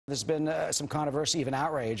There's been some controversy, even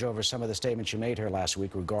outrage, over some of the statements you made here last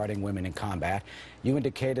week regarding women in combat. You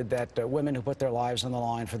indicated that women who put their lives on the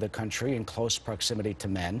line for the country in close proximity to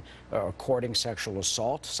men are courting sexual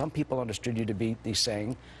assault. Some people understood you to be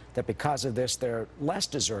saying that because of this, they're less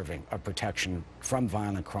deserving of protection from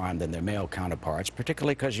violent crime than their male counterparts,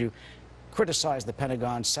 particularly because you criticized the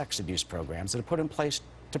Pentagon's sex abuse programs that are put in place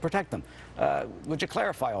to protect them. Would you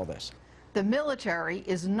clarify all this? The military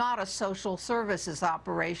is not a social services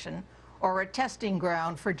operation or a testing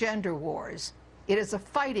ground for gender wars. It is a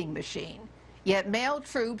fighting machine. Yet male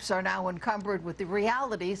troops are now encumbered with the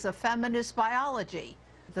realities of feminist biology.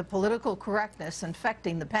 The political correctness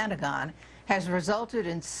infecting the Pentagon has resulted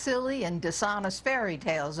in silly and dishonest fairy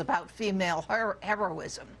tales about female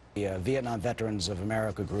heroism. The Vietnam Veterans of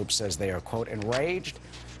America group says they are, quote, enraged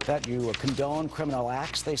that you condone criminal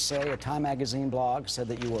acts. They say a Time magazine blog said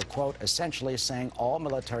that you were, quote, essentially saying all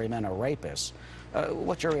military men are rapists.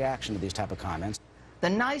 What's your reaction to these type of comments? The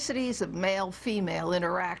niceties of male-female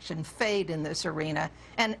interaction fade in this arena,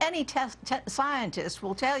 and any scientist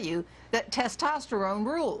will tell you that testosterone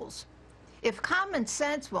rules. If common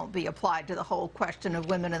sense won't be applied to the whole question of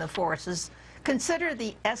women in the forces, consider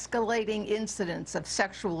the escalating incidents of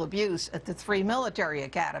sexual abuse at the 3 military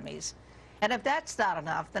academies. And if that's not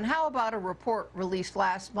enough, then how about a report released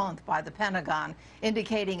last month by the Pentagon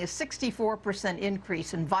indicating a 64%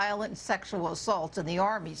 increase in violent sexual assaults in the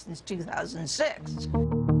Army since 2006?